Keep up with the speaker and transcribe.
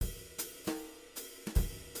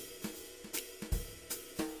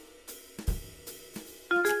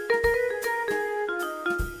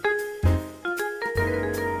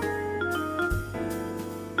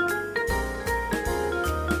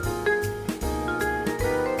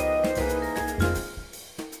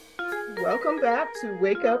Welcome back to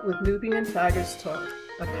Wake Up with Nubian Tigers Talk,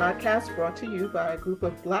 a podcast brought to you by a group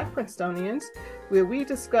of Black Princetonians where we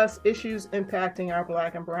discuss issues impacting our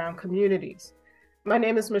Black and Brown communities. My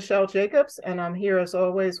name is Michelle Jacobs, and I'm here as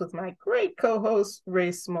always with my great co-host,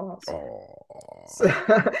 Ray Smalls. So,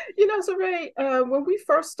 Ray, when we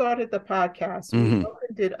first started the podcast, we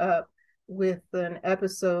opened it up with an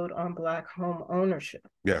episode on Black home ownership.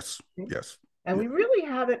 Yes. And we really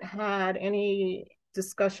haven't had any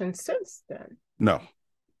discussion since then. No.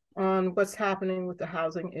 On what's happening with the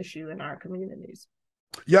housing issue in our communities.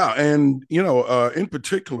 Yeah. And, in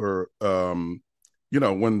particular, when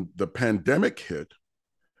the pandemic hit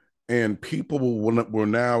and people were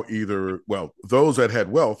now those that had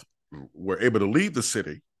wealth were able to leave the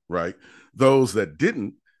city, right? Those that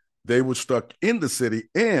didn't, they were stuck in the city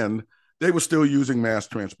and they were still using mass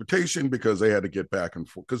transportation because they had to get back and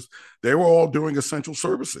forth because they were all doing essential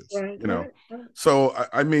services, right. So,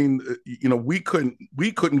 we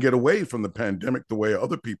couldn't get away from the pandemic the way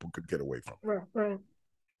other people could get away from it. Right.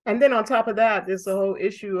 And then on top of that, there's the whole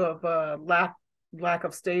issue of lack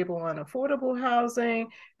of stable and affordable housing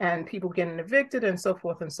and people getting evicted and so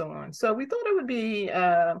forth and so on. So we thought it would be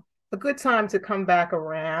a good time to come back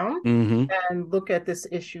around and look at this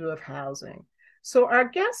issue of housing. So our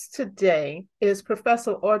guest today is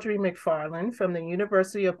Professor Audrey McFarland from the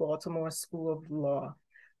University of Baltimore School of Law.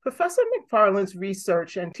 Professor McFarland's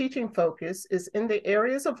research and teaching focus is in the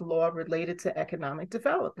areas of law related to economic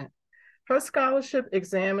development. Her scholarship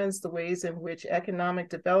examines the ways in which economic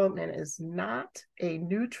development is not a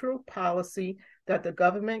neutral policy that the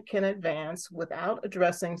government can advance without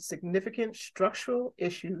addressing significant structural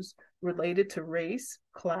issues related to race,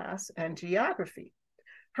 class, and geography.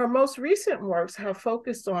 Her most recent works have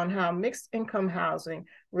focused on how mixed income housing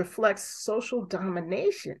reflects social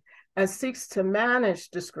domination and seeks to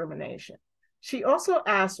manage discrimination. She also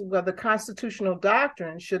asked whether constitutional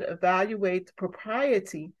doctrine should evaluate the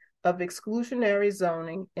propriety of exclusionary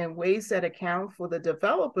zoning in ways that account for the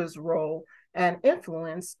developer's role and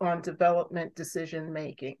influence on development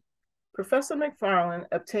decision-making. Professor McFarland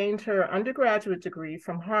obtained her undergraduate degree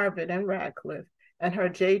from Harvard and Radcliffe and her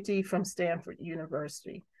JD from Stanford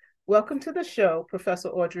University. Welcome to the show, Professor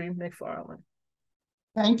Audrey McFarland.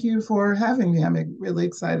 Thank you for having me. I'm really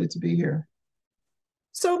excited to be here.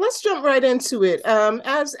 So let's jump right into it.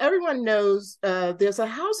 As everyone knows, there's a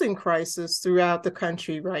housing crisis throughout the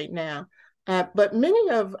country right now, but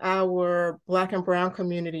many of our Black and Brown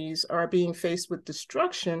communities are being faced with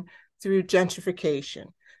destruction through gentrification.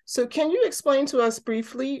 So can you explain to us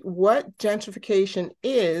briefly what gentrification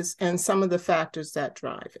is and some of the factors that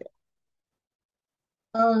drive it?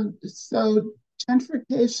 So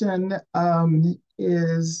gentrification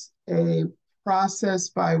is a process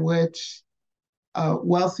by which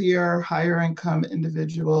wealthier, higher income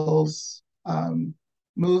individuals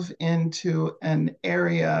move into an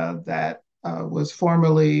area that was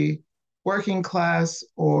formerly working class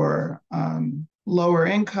or lower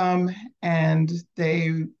income, and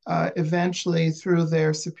they eventually, through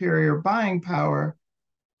their superior buying power,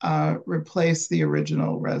 replace the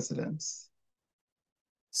original residents.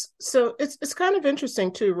 So it's kind of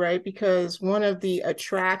interesting too, right? Because one of the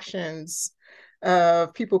attractions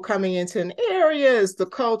of people coming into an area is the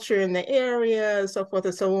culture in the area, so forth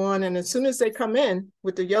and so on. And as soon as they come in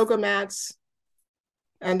with the yoga mats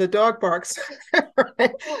and the dog barks,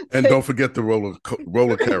 right? And don't forget the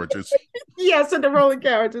roller carriages. Yes, and the roller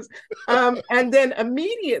carriages, and then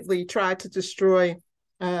immediately try to destroy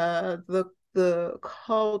the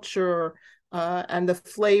culture and the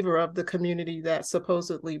flavor of the community that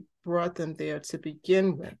supposedly brought them there to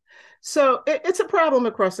begin with. So it's a problem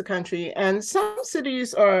across the country, and some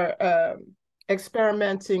cities are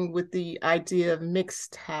experimenting with the idea of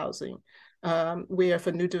mixed housing, where if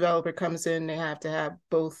a new developer comes in, they have to have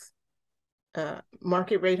both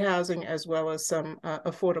market rate housing as well as some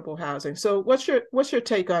affordable housing. So what's your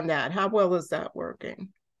take on that? How well is that working?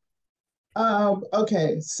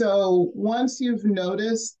 Okay, so once you've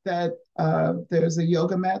noticed that there's a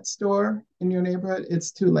yoga mat store in your neighborhood,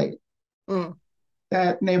 it's too late.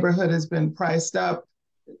 That neighborhood has been priced up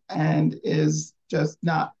and is just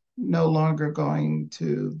no longer going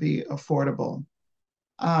to be affordable.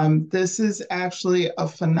 This is actually a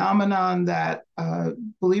phenomenon that,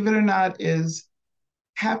 believe it or not, is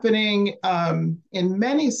happening in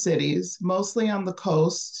many cities, mostly on the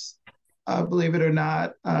coasts, believe it or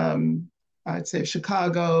not. I'd say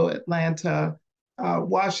Chicago, Atlanta,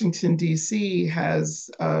 Washington, D.C. has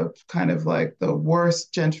kind of like the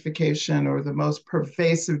worst gentrification or the most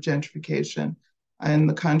pervasive gentrification in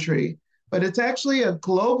the country. But it's actually a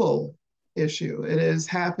global issue. It is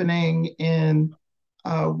happening in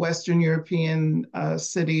Western European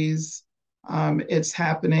cities. It's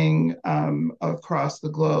happening across the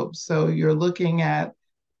globe. So you're looking at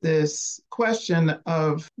this question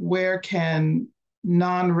of where can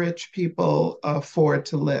non-rich people afford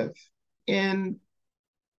to live. In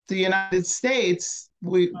the United States,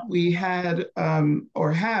 we had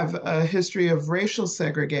or have a history of racial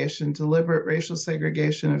segregation, deliberate racial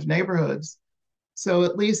segregation of neighborhoods. So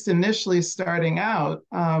at least initially starting out,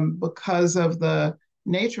 because of the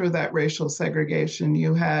nature of that racial segregation,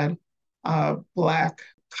 you had Black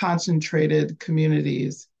concentrated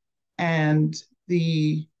communities, and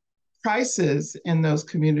the prices in those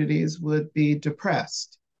communities would be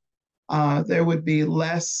depressed. There would be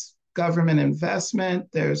less government investment,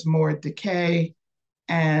 there's more decay.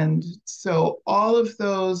 And so all of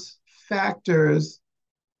those factors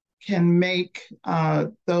can make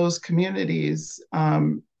those communities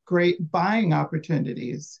great buying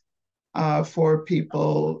opportunities for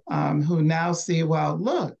people who now see, well,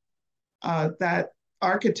 look, that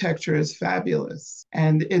architecture is fabulous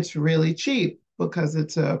and it's really cheap because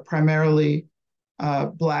it's a primarily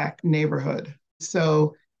Black neighborhood.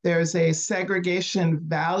 So there's a segregation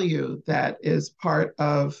value that is part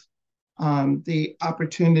of the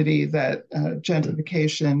opportunity that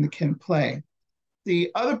gentrification can play.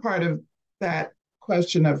 The other part of that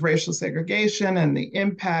question of racial segregation and the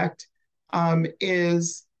impact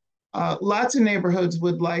is lots of neighborhoods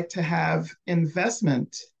would like to have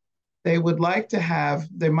investment. They would like to have,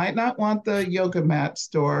 they might not want the yoga mat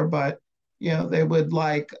store, but they would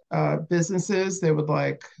like businesses, they would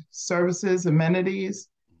like services, amenities.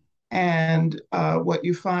 And what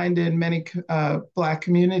you find in many Black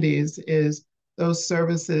communities is those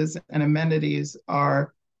services and amenities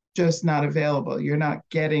are just not available. You're not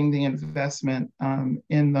getting the investment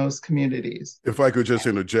in those communities. If I could just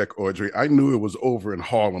interject, Audrey, I knew it was over in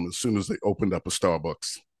Harlem as soon as they opened up a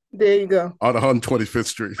Starbucks. There you go. On 125th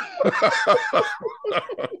Street.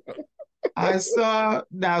 I saw,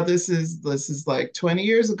 now this is like 20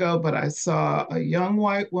 years ago, but I saw a young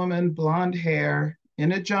white woman, blonde hair,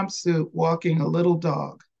 in a jumpsuit, walking a little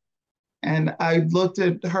dog. And I looked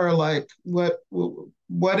at her like,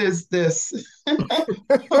 what is this?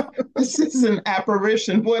 This is an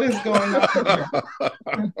apparition. What is going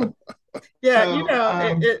on here? Yeah,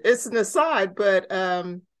 so, it's an aside, but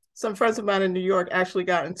some friends of mine in New York actually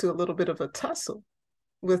got into a little bit of a tussle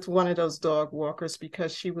with one of those dog walkers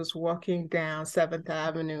because she was walking down 7th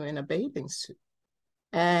Avenue in a bathing suit.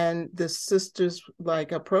 And the sisters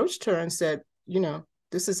approached her and said,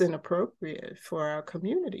 this is inappropriate for our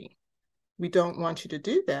community. We don't want you to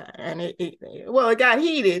do that. And it got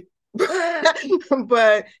heated,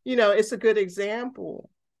 but it's a good example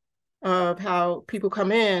of how people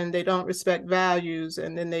come in, they don't respect values,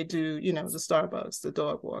 and then they do, the Starbucks, the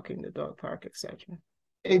dog walking, the dog park, etc.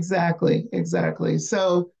 Exactly.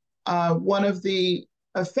 So one of the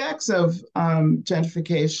effects of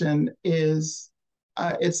gentrification is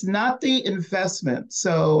it's not the investment.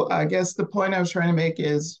 So I guess the point I was trying to make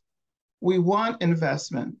is we want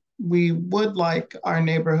investment. We would like our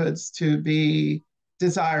neighborhoods to be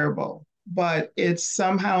desirable, but it's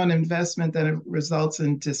somehow an investment that results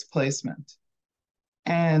in displacement.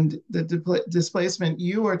 And the displacement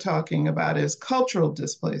you are talking about is cultural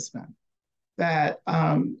displacement. That,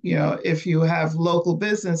 if you have local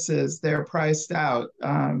businesses, they're priced out.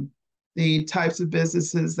 The types of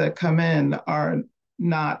businesses that come in are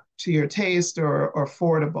not to your taste or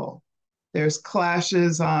affordable. There's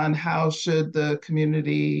clashes on how should the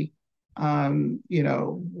community,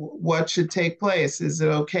 what should take place. Is it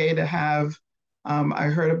okay to have, I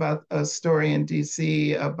heard about a story in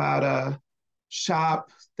DC about a shop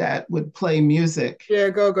that would play music. Yeah,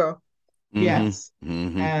 go. Mm-hmm. Yes.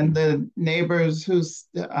 Mm-hmm. And the neighbors who's,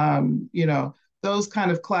 those kind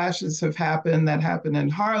of clashes have happened. That happened in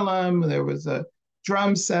Harlem. There was a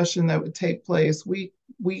drum session that would take place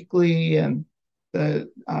weekly, and the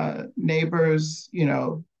neighbors,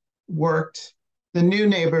 the new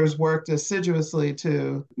neighbors worked assiduously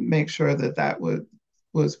to make sure that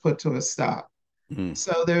was put to a stop. Mm-hmm.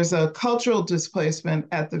 So there's a cultural displacement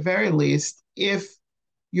at the very least if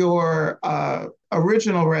your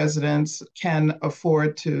original residents can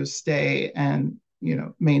afford to stay and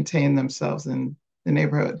maintain themselves in the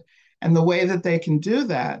neighborhood. And the way that they can do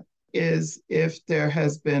that is if there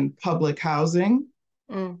has been public housing,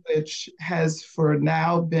 which has for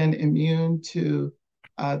now been immune to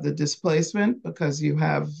the displacement because you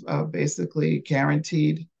have basically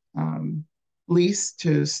guaranteed lease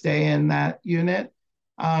to stay in that unit,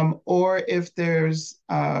 or if there's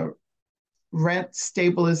rent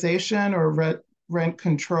stabilization or rent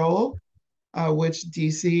control, which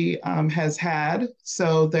DC has had.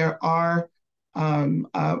 So there are,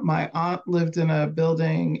 my aunt lived in a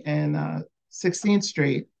building in 16th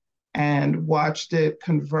Street and watched it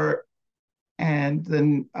convert. And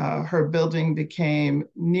then her building became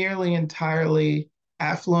nearly entirely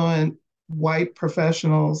affluent white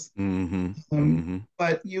professionals.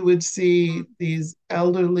 But you would see these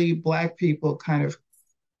elderly Black people kind of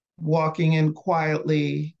walking in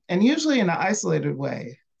quietly and usually in an isolated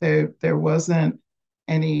way. There wasn't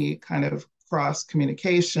any kind of cross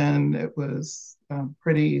communication. It was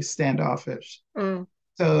pretty standoffish.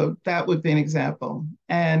 So that would be an example.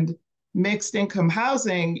 And mixed income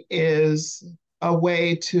housing is a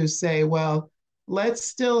way to say, well, let's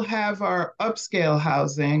still have our upscale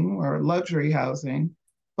housing or luxury housing,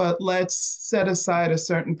 but let's set aside a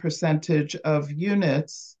certain percentage of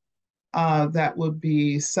units that would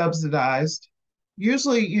be subsidized.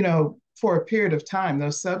 Usually, for a period of time,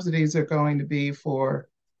 those subsidies are going to be for,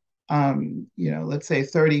 let's say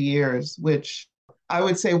 30 years, which I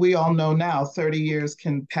would say we all know now 30 years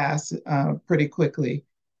can pass pretty quickly.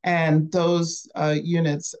 And those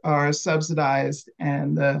units are subsidized,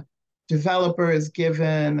 and the developer is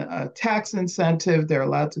given a tax incentive. They're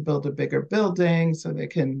allowed to build a bigger building so they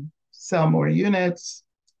can sell more units.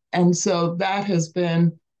 And so that has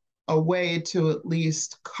been a way to at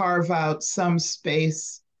least carve out some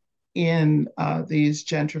space in these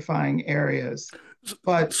gentrifying areas.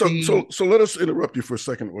 But so let us interrupt you for a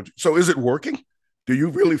second. So is it working? Do you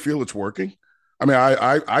really feel it's working? I mean,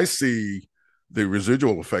 I see the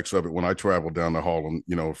residual effects of it when I travel down to Harlem,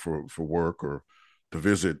 for work or to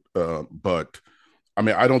visit. But I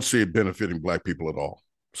mean, I don't see it benefiting Black people at all.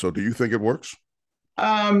 So do you think it works?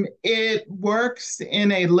 It works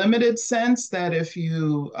in a limited sense that if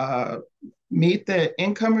you meet the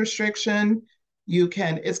income restriction,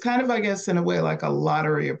 it's kind of, I guess, in a way like a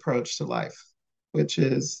lottery approach to life, which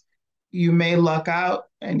is you may luck out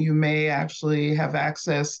and you may actually have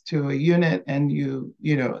access to a unit, and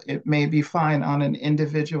it may be fine on an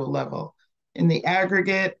individual level. In the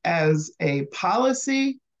aggregate, as a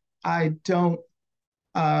policy, I don't,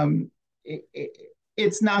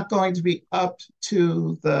 it's not going to be up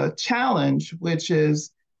to the challenge, which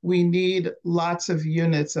is we need lots of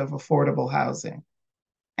units of affordable housing.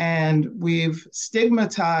 And we've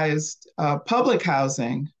stigmatized public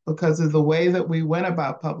housing because of the way that we went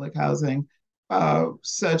about public housing,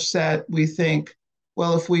 such that we think,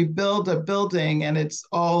 well, if we build a building and it's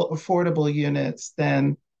all affordable units,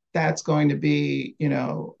 then that's going to be,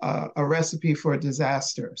 a recipe for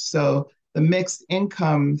disaster. So the mixed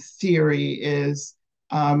income theory is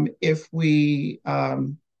if we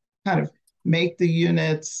kind of make the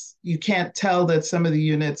units, you can't tell that some of the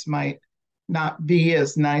units might not be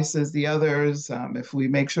as nice as the others. If we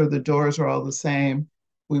make sure the doors are all the same,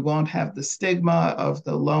 we won't have the stigma of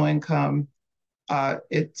the low income.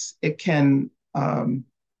 It can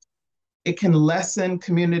lessen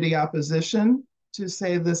community opposition to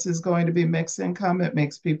say this is going to be mixed income. It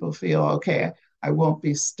makes people feel, okay, I won't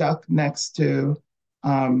be stuck next to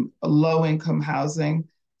low income housing.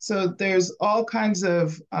 So there's all kinds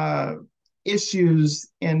of issues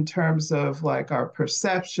in terms of like our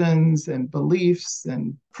perceptions and beliefs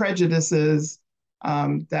and prejudices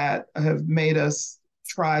that have made us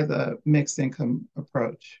try the mixed income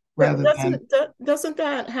approach rather doesn't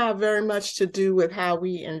that have very much to do with how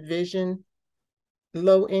we envision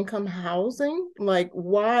low income housing? Like,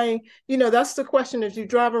 why, that's the question. If you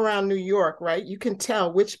drive around New York, right, you can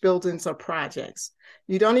tell which buildings are projects.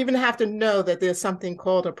 You don't even have to know that there's something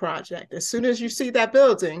called a project. As soon as you see that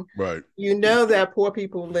building, right, you know that poor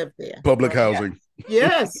people live there. Public housing.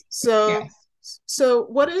 Yes. So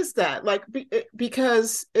what is that? Like,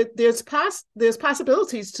 because there's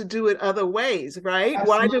possibilities to do it other ways, right? Absolutely.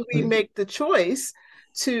 Why do we make the choice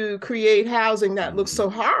to create housing that looks so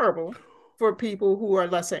horrible for people who are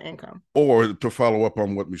lesser income? Or to follow up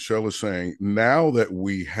on what Michelle is saying, now that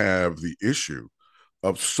we have the issue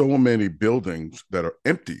of so many buildings that are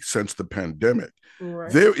empty since the pandemic,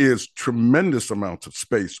 right, there is tremendous amounts of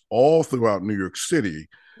space all throughout New York City,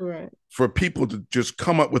 right, for people to just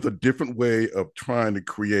come up with a different way of trying to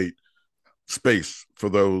create space for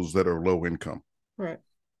those that are low income. Right.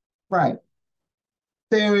 Right.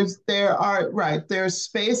 There's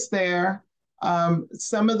space there.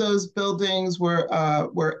 Some of those buildings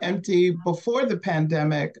were empty before the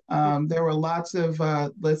pandemic. There were lots of,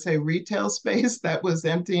 let's say, retail space that was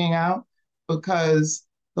emptying out because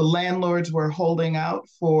the landlords were holding out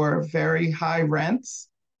for very high rents,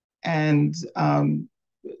 and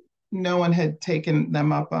no one had taken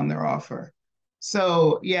them up on their offer.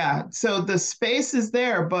 So yeah, so the space is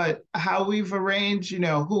there, but how we've arranged,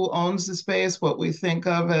 who owns the space, what we think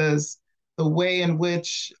of as the way in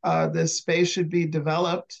which this space should be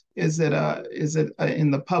developed. Is it in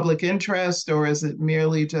the public interest, or is it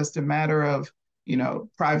merely just a matter of,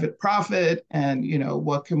 private profit? And,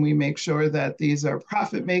 what can we make sure that these are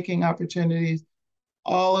profit-making opportunities?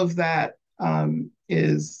 All of that uh,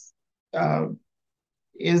 is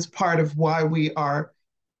part of why we are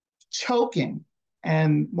choking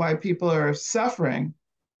and why people are suffering,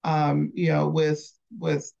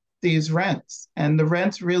 with these rents. And the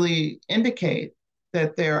rents really indicate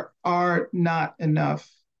that there are not enough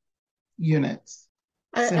units.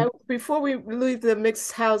 Before we leave the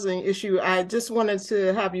mixed housing issue, I just wanted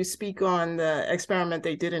to have you speak on the experiment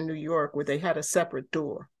they did in New York where they had a separate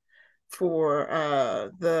door for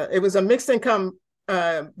it was a mixed income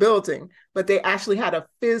building, but they actually had a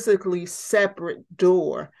physically separate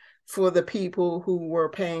door for the people who were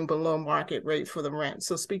paying below market rate for the rent.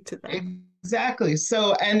 So speak to that. Exactly.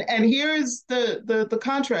 So, and here's the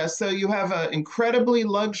contrast. So you have an incredibly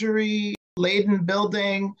luxury laden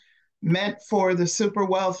building meant for the super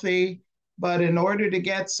wealthy, but in order to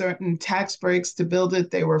get certain tax breaks to build it,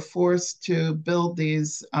 they were forced to build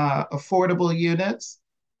these affordable units.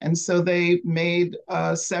 And so they made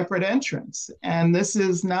a separate entrance. And this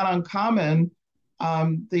is not uncommon.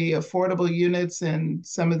 The affordable units in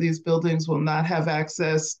some of these buildings will not have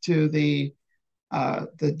access to the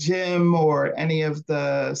gym or any of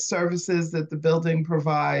the services that the building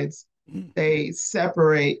provides. They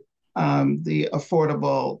separate the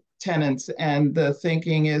affordable tenants. And the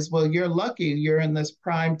thinking is, well, you're lucky. You're in this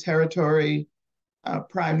prime territory,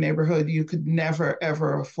 prime neighborhood you could never,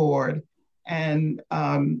 ever afford. And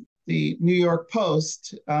the New York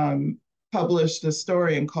Post published a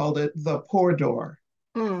story and called it the poor door.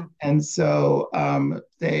 And so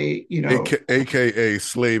they, AKA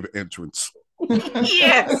slave entrance.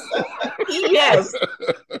 Yes. Yes.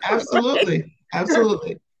 Absolutely.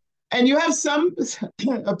 Absolutely. And you have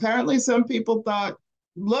apparently some people thought,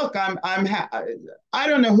 look, I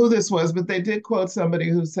don't know who this was, but they did quote somebody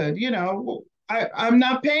who said, I'm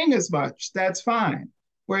not paying as much. That's fine.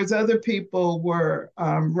 Whereas other people were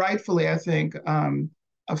rightfully, I think,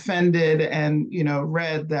 offended and,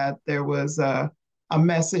 read that there was a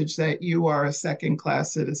message that you are a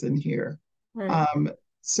second-class citizen here. Right.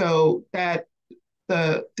 So that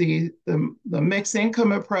the mixed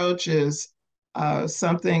income approach is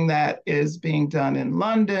something that is being done in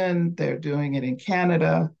London. They're doing it in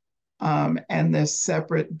Canada. And this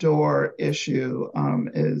separate door issue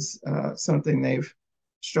is something they've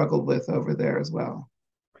struggled with over there as well.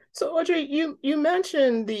 So Audrey, you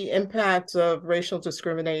mentioned the impact of racial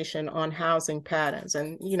discrimination on housing patterns.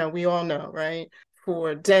 And, we all know, right?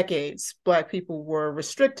 For decades, Black people were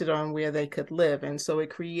restricted on where they could live. And so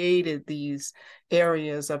it created these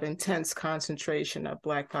areas of intense concentration of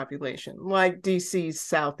Black population, like DC's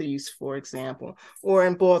Southeast, for example, or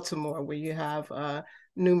in Baltimore, where you have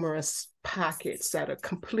numerous pockets that are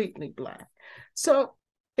completely Black. So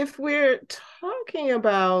if we're talking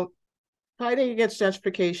about fighting against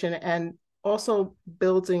gentrification and also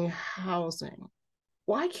building housing,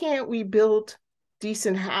 why can't we build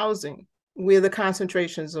decent housing where the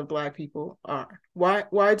concentrations of Black people are?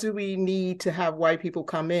 Why do we need to have white people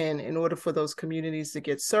come in order for those communities to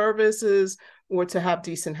get services or to have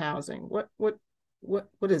decent housing? What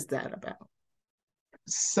is that about?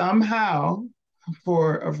 Somehow,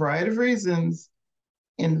 for a variety of reasons,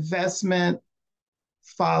 investment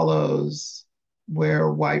follows where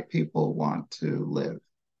white people want to live.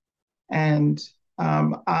 And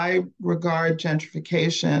I regard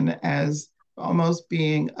gentrification as almost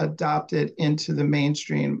being adopted into the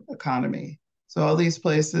mainstream economy. So all these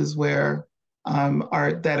places where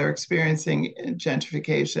that are experiencing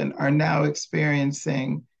gentrification are now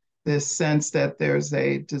experiencing this sense that there's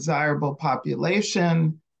a desirable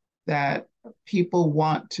population, that people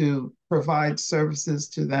want to provide services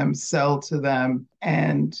to them, sell to them,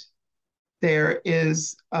 and there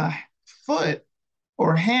is a foot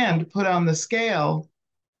or hand put on the scale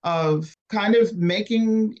of kind of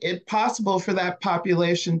making it possible for that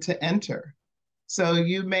population to enter. So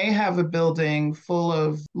you may have a building full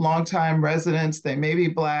of longtime residents, they may be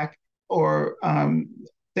Black, or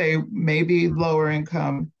they may be lower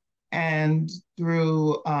income, and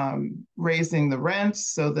through raising the rents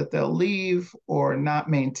so that they'll leave or not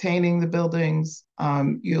maintaining the buildings,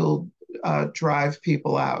 you'll drive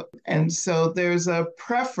people out. And so there's a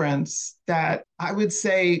preference that I would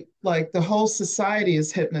say like the whole society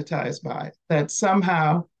is hypnotized by, that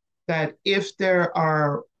somehow that if there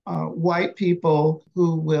are white people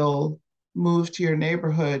who will move to your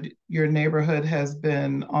neighborhood has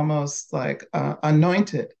been almost like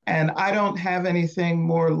anointed. And I don't have anything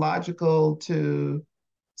more logical to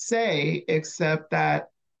say except that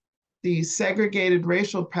the segregated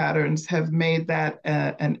racial patterns have made that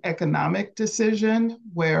an economic decision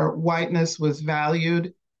where whiteness was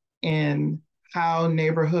valued in how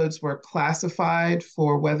neighborhoods were classified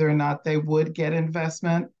for whether or not they would get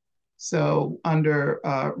investment. So under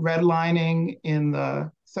redlining in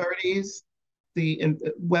the 30s,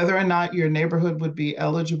 whether or not your neighborhood would be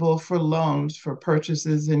eligible for loans for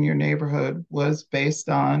purchases in your neighborhood was based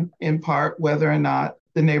on, in part, whether or not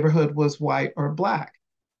the neighborhood was white or Black.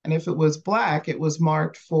 And if it was Black, it was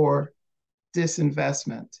marked for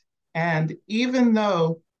disinvestment. And even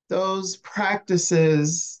though those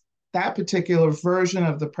practices, that particular version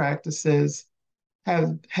of the practices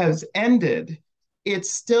has ended, it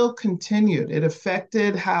still continued. It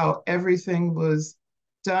affected how everything was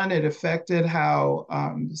done. It affected how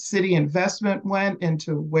city investment went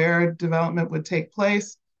into where development would take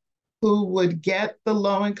place, who would get the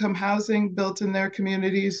low-income housing built in their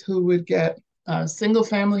communities, who would get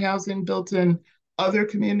single-family housing built in other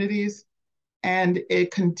communities, and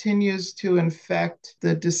it continues to infect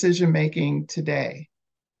the decision-making today.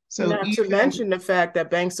 So not to mention the fact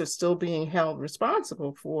that banks are still being held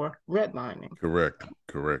responsible for redlining. Correct.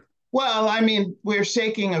 Well, I mean, we're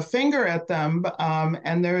shaking a finger at them,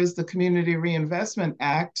 and there is the Community Reinvestment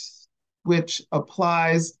Act, which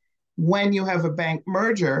applies when you have a bank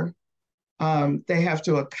merger. They have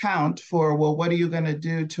to account for, well, what are you going to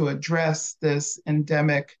do to address this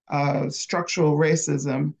endemic structural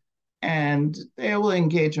racism? And they will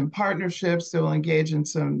engage in partnerships. They will engage in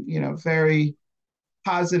some, very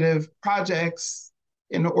positive projects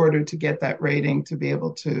in order to get that rating to be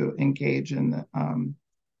able to engage in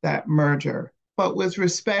that merger. But with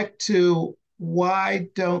respect to why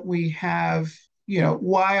don't we have,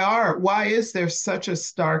 why is there such a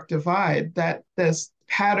stark divide that this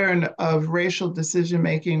pattern of racial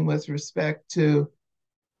decision-making with respect to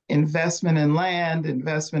investment in land,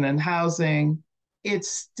 investment in housing, it's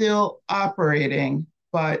still operating,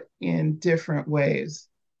 but in different ways.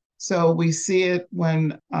 So we see it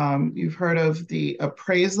when you've heard of the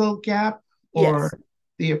appraisal gap or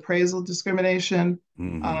the appraisal discrimination,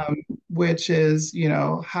 which is,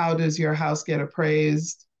 how does your house get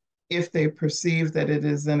appraised if they perceive that it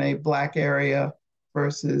is in a Black area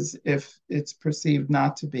versus if it's perceived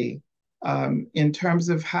not to be. In terms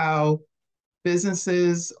of how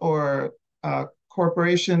businesses or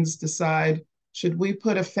corporations decide, should we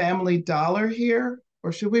put a Family Dollar here,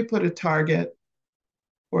 or should we put a Target,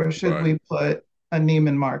 or should we put a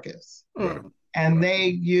Neiman Marcus? And they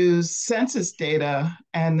use census data,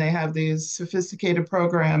 and they have these sophisticated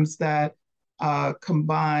programs that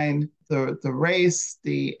combine the race,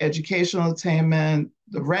 the educational attainment,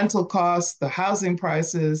 the rental costs, the housing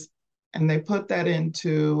prices, and they put that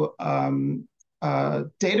into a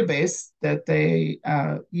database that they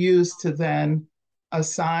use to then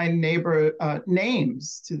assign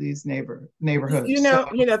names to these neighborhoods.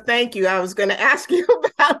 Thank you. I was going to ask you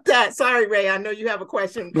about that. Sorry, Ray. I know you have a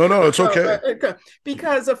question. No, it's okay.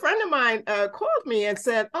 Because a friend of mine called me and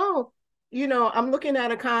said, "Oh, I'm looking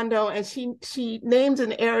at a condo," and she named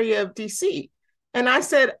an area of DC, and I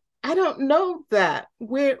said, "I don't know that.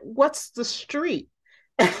 What's the street?"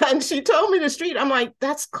 And she told me the street. I'm like,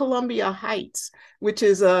 "That's Columbia Heights, which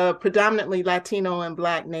is a predominantly Latino and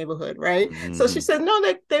Black neighborhood, right?" So she said,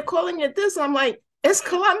 "No, they're calling it this." I'm like, "It's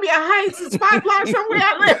Columbia Heights. It's 5 blocks from where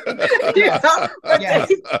I live." But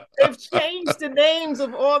they've changed the names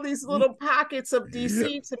of all these little pockets of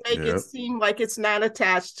DC to make it seem like it's not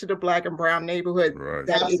attached to the Black and brown neighborhood. Right.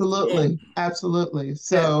 Absolutely.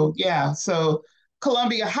 So, so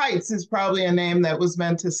Columbia Heights is probably a name that was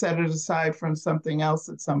meant to set it aside from something else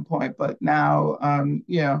at some point, but now, and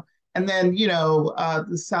then,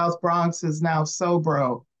 the South Bronx is now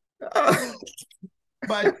Sobro.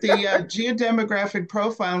 But the geodemographic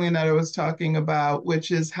profiling that I was talking about,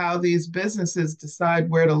 which is how these businesses decide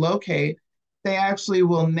where to locate, they actually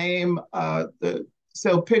will name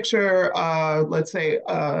so picture, let's say,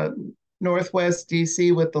 Northwest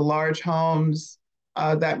DC with the large homes,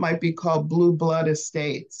 that might be called Blue Blood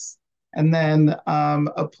Estates. And then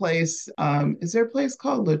a place, is there a place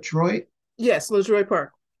called LaDroit? Yes, LaDroit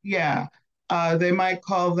Park. Yeah. They might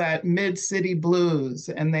call that Mid-City Blues.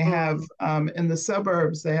 And they have, in the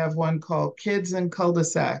suburbs, they have one called Kids and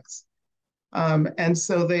Cul-de-sacs. And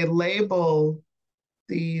so they label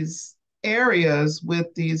these areas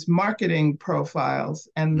with these marketing profiles.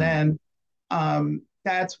 And then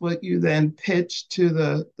that's what you then pitch to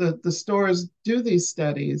the stores do these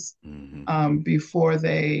studies before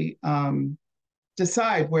they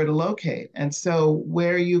decide where to locate. And so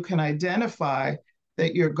where you can identify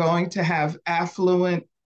that you're going to have affluent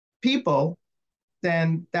people,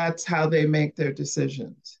 then that's how they make their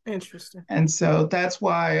decisions. Interesting. And so that's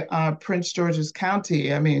why Prince George's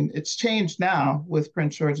County, I mean, it's changed now with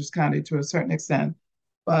Prince George's County to a certain extent,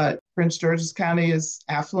 but Prince George's County is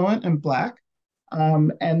affluent and Black,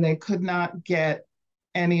 and they could not get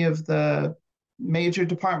any of the major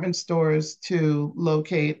department stores to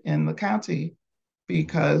locate in the county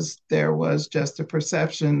because there was just a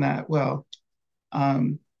perception that, well,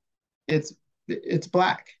 it's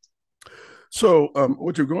Black. So,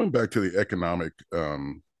 what you're going back to the economic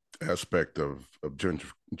aspect of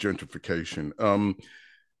gentrification.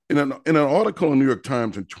 In an article in New York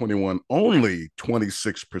Times in 21, only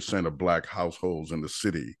 26% of Black households in the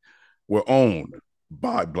city were owned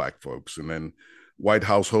by Black folks, and then white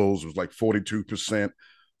households was like 42%,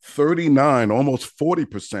 39, almost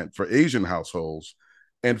 40% for Asian households,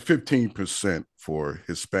 and 15% for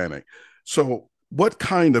Hispanic. So, what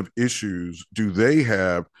kind of issues do they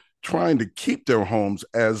have trying to keep their homes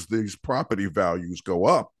as these property values go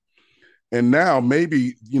up? And now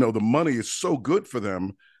maybe, the money is so good for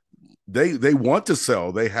them, they want to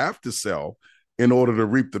sell, they have to sell in order to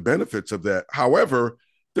reap the benefits of that. However,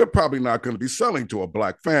 they're probably not going to be selling to a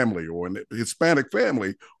Black family or an Hispanic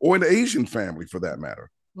family or an Asian family for that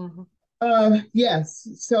matter. Yes.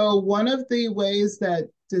 So one of the ways that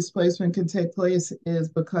displacement can take place is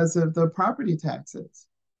because of the property taxes.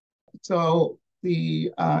 So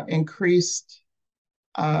the increased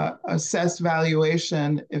assessed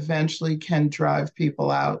valuation eventually can drive people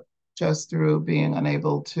out just through being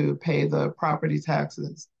unable to pay the property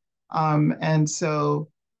taxes. And so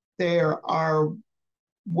there are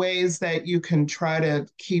ways that you can try to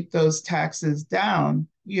keep those taxes down,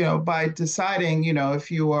 by deciding,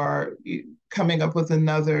 if you are coming up with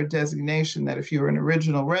another designation, that if you're an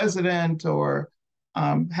original resident or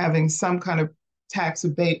having some kind of tax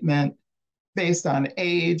abatement based on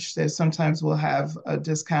age. They sometimes will have a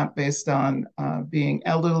discount based on being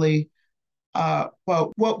elderly. But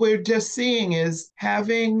what we're just seeing is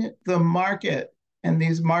having the market and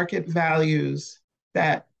these market values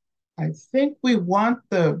that I think we want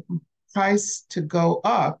the price to go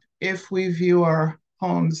up if we view our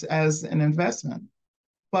homes as an investment.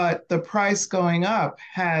 But the price going up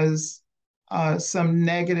has some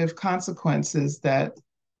negative consequences that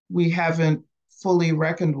we haven't fully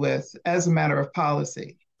reckoned with as a matter of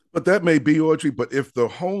policy. But that may be, Audrey, but if the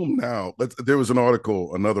home now, there was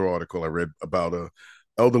another article I read about a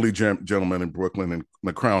elderly gentleman in Brooklyn in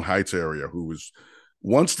the Crown Heights area who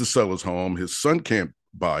wants to sell his home. His son can't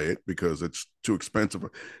buy it because it's too expensive.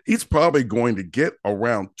 He's probably going to get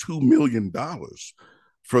around $2 million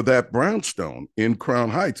for that brownstone in Crown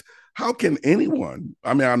Heights. How can anyone,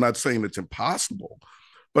 I'm not saying it's impossible,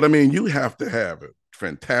 but you have to have it.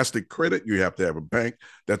 Fantastic credit. You have to have a bank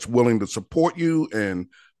that's willing to support you and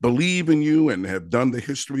believe in you and have done the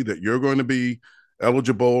history that you're going to be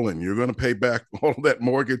eligible and you're going to pay back all that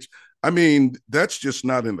mortgage. That's just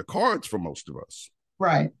not in the cards for most of us.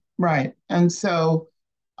 Right. And so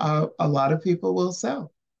a lot of people will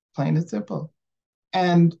sell, plain and simple.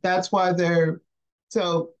 And that's why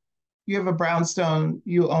so you have a brownstone,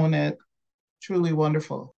 you own it, truly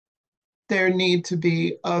wonderful. There need to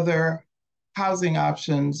be other housing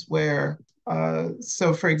options where,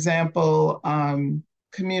 so for example,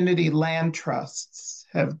 community land trusts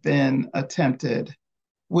have been attempted,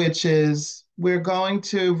 which is we're going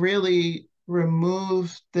to really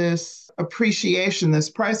remove this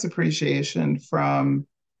price appreciation from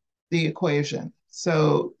the equation.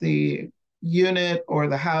 So the unit or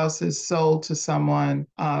the house is sold to someone,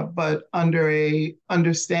 but under a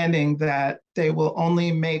understanding that they will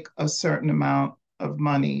only make a certain amount of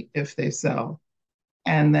money if they sell.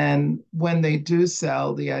 And then when they do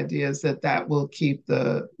sell, the idea is that will keep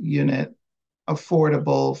the unit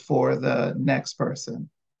affordable for the next person.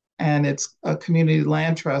 And it's a community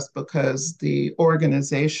land trust because the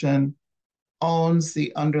organization owns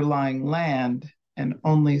the underlying land and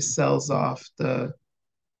only sells off the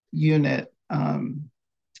unit,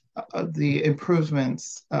 the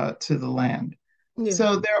improvements to the land. Yeah.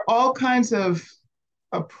 So there are all kinds of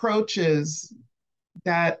approaches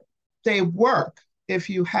that they work if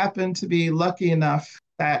you happen to be lucky enough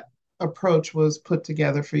that approach was put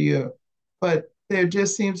together for you. But there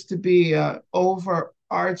just seems to be an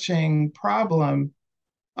overarching problem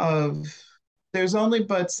of there's only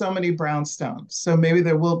but so many brownstones. So maybe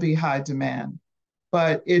there will be high demand.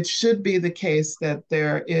 but it should be the case that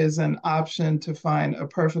there is an option to find a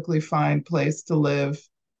perfectly fine place to live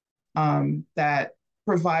that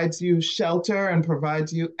provides you shelter and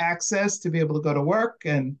provides you access to be able to go to work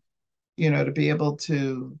and, to be able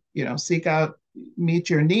to, seek out, meet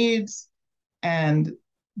your needs. And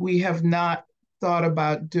we have not thought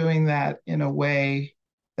about doing that in a way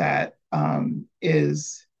that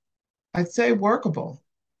is, I'd say, workable.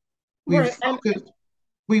 We've Right. focused,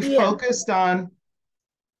 we've Yeah. focused on,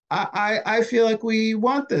 I feel like we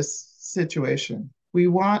want this situation. We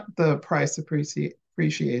want the price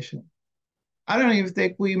appreciation. I don't even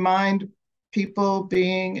think we mind people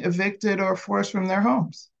being evicted or forced from their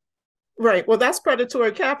homes. Right. Well, that's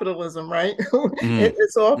predatory capitalism, right? Mm,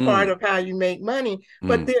 It's all part mm, of how you make money.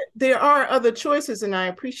 But mm. there are other choices, and I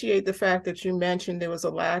appreciate the fact that you mentioned there was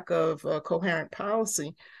a lack of coherent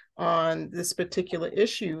policy on this particular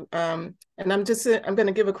issue. And I'm going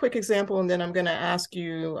to give a quick example, and then I'm going to ask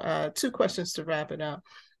you two questions to wrap it up.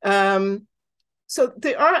 So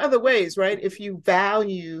there are other ways, right? If you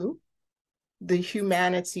value the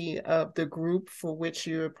humanity of the group for which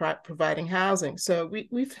you're providing housing. So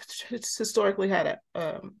we've historically had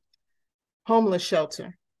a homeless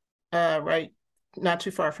shelter, right, not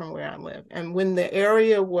too far from where I live. And when the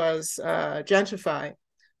area was gentrified,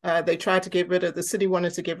 they tried to get rid of, the city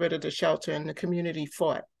wanted to get rid of the shelter, and the community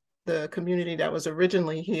fought. The community that was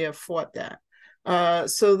originally here fought that.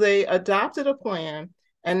 So they adopted a plan.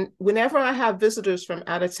 And whenever I have visitors from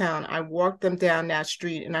out of town, I walk them down that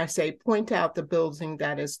street and I say, point out the building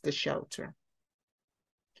that is the shelter.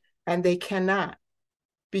 And they cannot,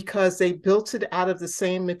 because they built it out of the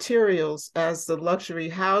same materials as the luxury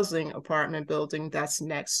housing apartment building that's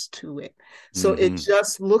next to it. So it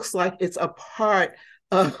just looks like it's a part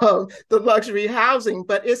of the luxury housing,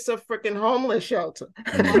 but it's a freaking homeless shelter,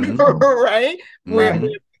 right?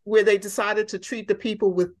 Where they decided to treat the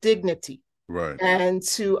people with dignity. Right. And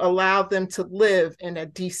to allow them to live in a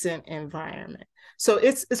decent environment. So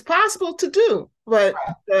it's possible to do, but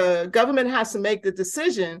the government has to make the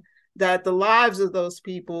decision that the lives of those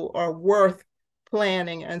people are worth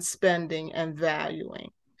planning and spending and valuing.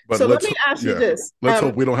 But so let me ask you this. Let's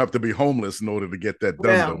hope we don't have to be homeless in order to get that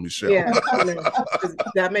done, though, Michelle. Yeah,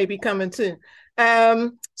 that may be coming too.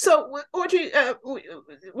 So Audrey,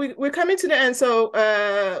 we're coming to the end.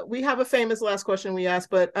 So we have a famous last question we ask,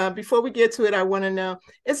 but before we get to it, I want to know,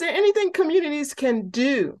 is there anything communities can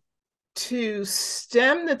do to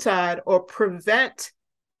stem the tide or prevent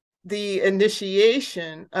the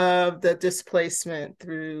initiation of the displacement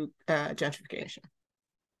through gentrification?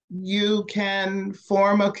 You can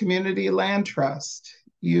form a community land trust.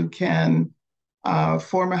 You can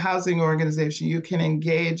form a housing organization. You can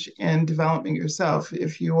engage in development yourself.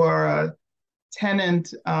 If you are a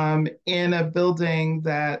tenant in a building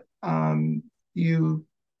that you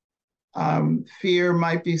fear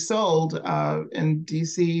might be sold, in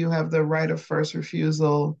DC, you have the right of first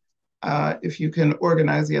refusal. If you can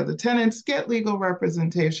organize the other tenants, get legal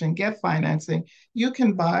representation, get financing, you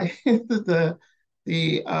can buy the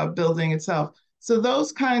building itself. So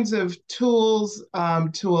those kinds of tools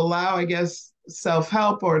to allow, I guess,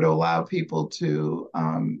 self-help or to allow people to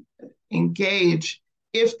engage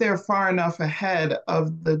if they're far enough ahead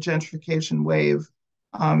of the gentrification wave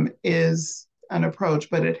is an approach.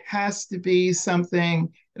 But it has to be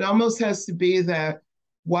something, it almost has to be that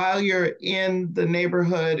while you're in the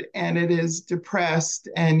neighborhood and it is depressed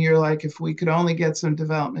and you're like, if we could only get some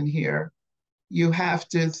development here, you have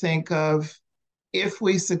to think of, if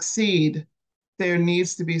we succeed, there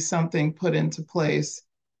needs to be something put into place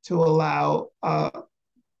to allow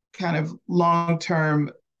kind of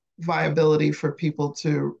long-term viability for people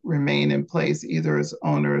to remain in place, either as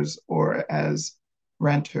owners or as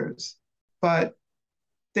renters. But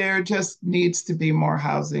there just needs to be more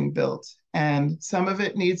housing built. And some of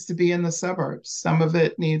it needs to be in the suburbs. Some of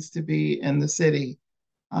it needs to be in the city.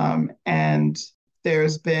 And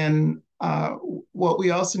there's been, what we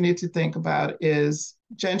also need to think about is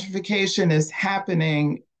gentrification is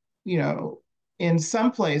happening, in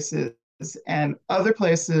some places, and other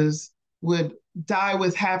places would die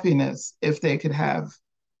with happiness if they could have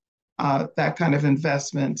that kind of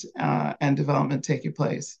investment and development taking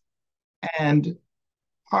place. And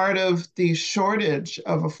part of the shortage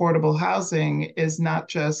of affordable housing is not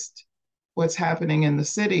just what's happening in the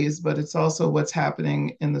cities, but it's also what's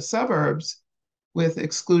happening in the suburbs with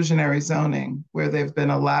exclusionary zoning, where they've been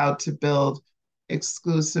allowed to build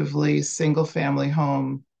exclusively single-family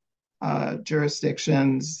home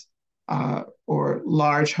jurisdictions or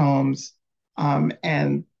large homes.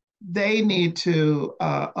 And they need to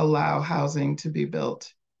allow housing to be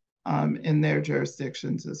built in their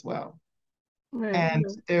jurisdictions as well. Right. And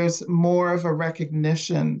there's more of a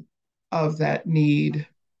recognition of that need.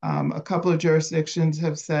 A couple of jurisdictions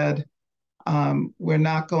have said, we're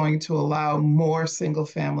not going to allow more single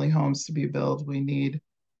family homes to be built. We need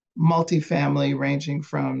multifamily ranging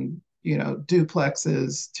from,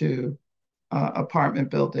 duplexes to apartment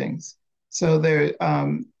buildings. So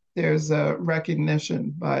there's a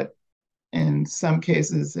recognition, but in some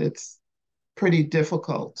cases it's pretty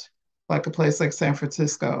difficult. Like a place like San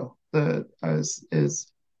Francisco, it's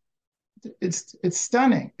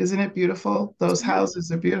stunning, isn't it beautiful? Those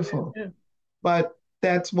houses are beautiful, but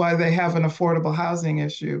that's why they have an affordable housing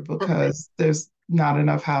issue, because there's not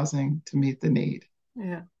enough housing to meet the need.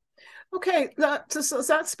 Yeah. Okay,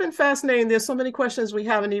 that's been fascinating. There's so many questions we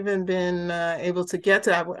haven't even been able to get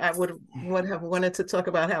to. I would have wanted to talk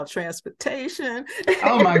about how transportation.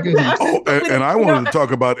 Oh my goodness! And I wanted to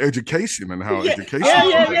talk about education and how education.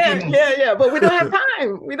 Yeah. But we don't have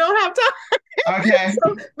time. We don't have time. Okay.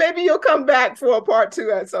 So maybe you'll come back for a part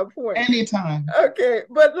 2 at some point. Anytime. Okay,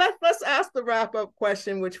 but let's ask the wrap-up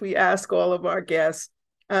question, which we ask all of our guests.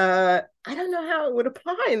 I don't know how it would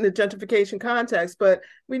apply in the gentrification context, but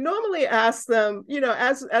we normally ask them,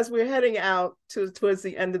 as we're heading out towards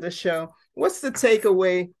the end of the show, what's the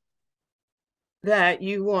takeaway that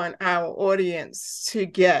you want our audience to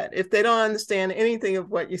get? If they don't understand anything of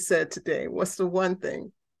what you said today, what's the one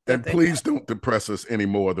thing? And please don't depress us any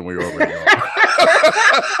more than we already are.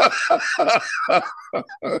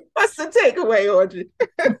 What's the takeaway, Audrey?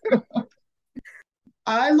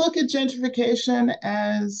 I look at gentrification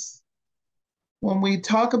as, when we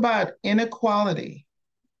talk about inequality,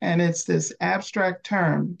 and it's this abstract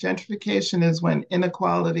term, gentrification is when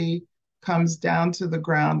inequality comes down to the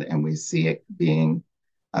ground and we see it being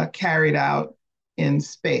carried out in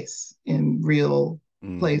space, in real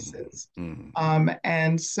places.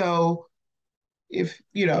 And so if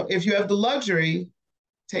you have the luxury,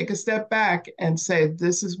 take a step back and say,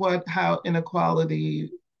 this is how inequality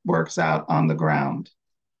works out on the ground.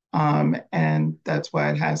 And that's why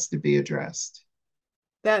it has to be addressed.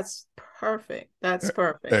 That's perfect. That's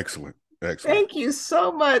perfect. Excellent. Thank you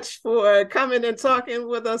so much for coming and talking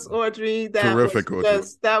with us, Audrey. Terrific, Audrey.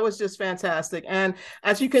 That was just fantastic. And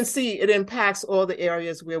as you can see, it impacts all the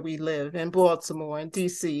areas where we live, in Baltimore, in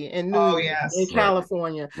DC, in New York, in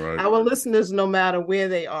California. Right. Our listeners, no matter where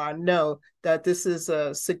they are, know that this is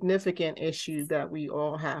a significant issue that we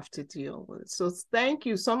all have to deal with. So thank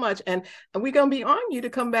you so much. And we're going to be on you to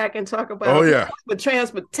come back and talk about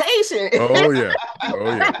transportation.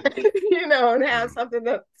 And have something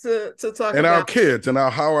to talk about. And our kids, and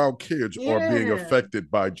how our kids are being affected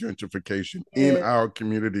by gentrification in our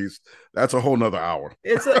communities. That's a whole nother hour.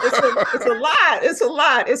 It's a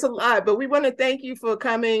lot. But we want to thank you for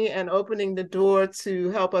coming and opening the door to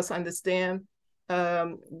help us understand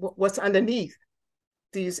what's underneath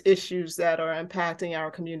these issues that are impacting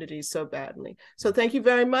our communities so badly. So thank you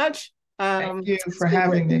very much. Thank you for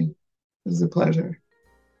having me. It was a pleasure.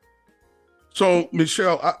 So,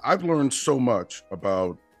 Michelle, I've learned so much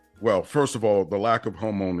about, well, first of all, the lack of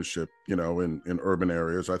home ownership, in urban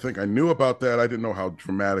areas. I think I knew about that. I didn't know how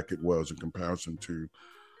dramatic it was in comparison to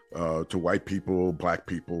white people, Black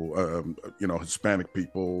people, Hispanic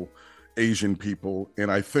people, Asian people.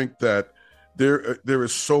 And I think that there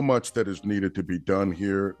is so much that is needed to be done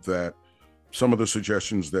here, that some of the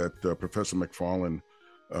suggestions that Professor McFarland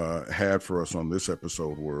had for us on this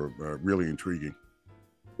episode were really intriguing.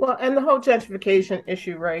 Well, and the whole gentrification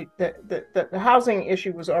issue, right? The housing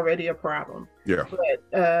issue was already a problem. Yeah.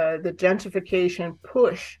 But the gentrification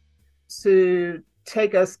push to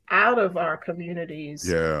take us out of our communities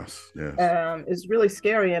is really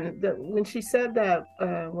scary. And when she said that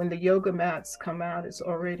when the yoga mats come out, it's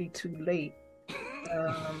already too late.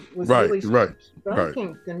 Was really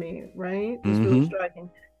striking to me, right? It was really striking.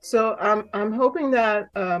 So I'm hoping that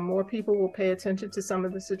more people will pay attention to some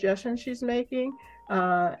of the suggestions she's making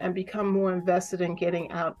and become more invested in getting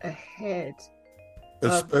out ahead.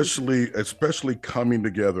 Especially coming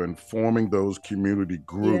together and forming those community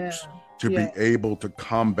groups to be able to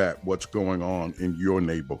combat what's going on in your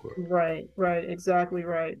neighborhood. Right, exactly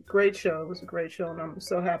right. Great show. It was a great show, and I'm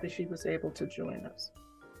so happy she was able to join us.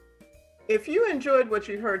 If you enjoyed what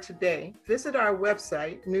you heard today, visit our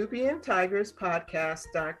website,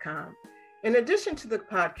 NubianTigersPodcast.com. In addition to the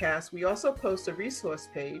podcast, we also post a resource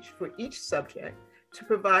page for each subject to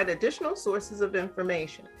provide additional sources of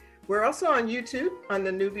information. We're also on YouTube on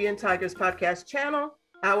the Nubian Tigers Podcast channel.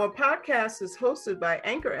 Our podcast is hosted by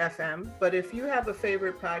Anchor FM, but if you have a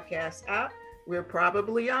favorite podcast app, we're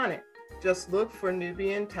probably on it. Just look for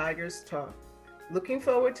Nubian Tigers Talk. Looking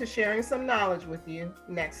forward to sharing some knowledge with you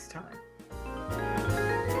next time.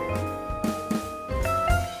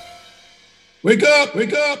 Wake up,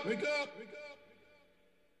 wake up, wake up.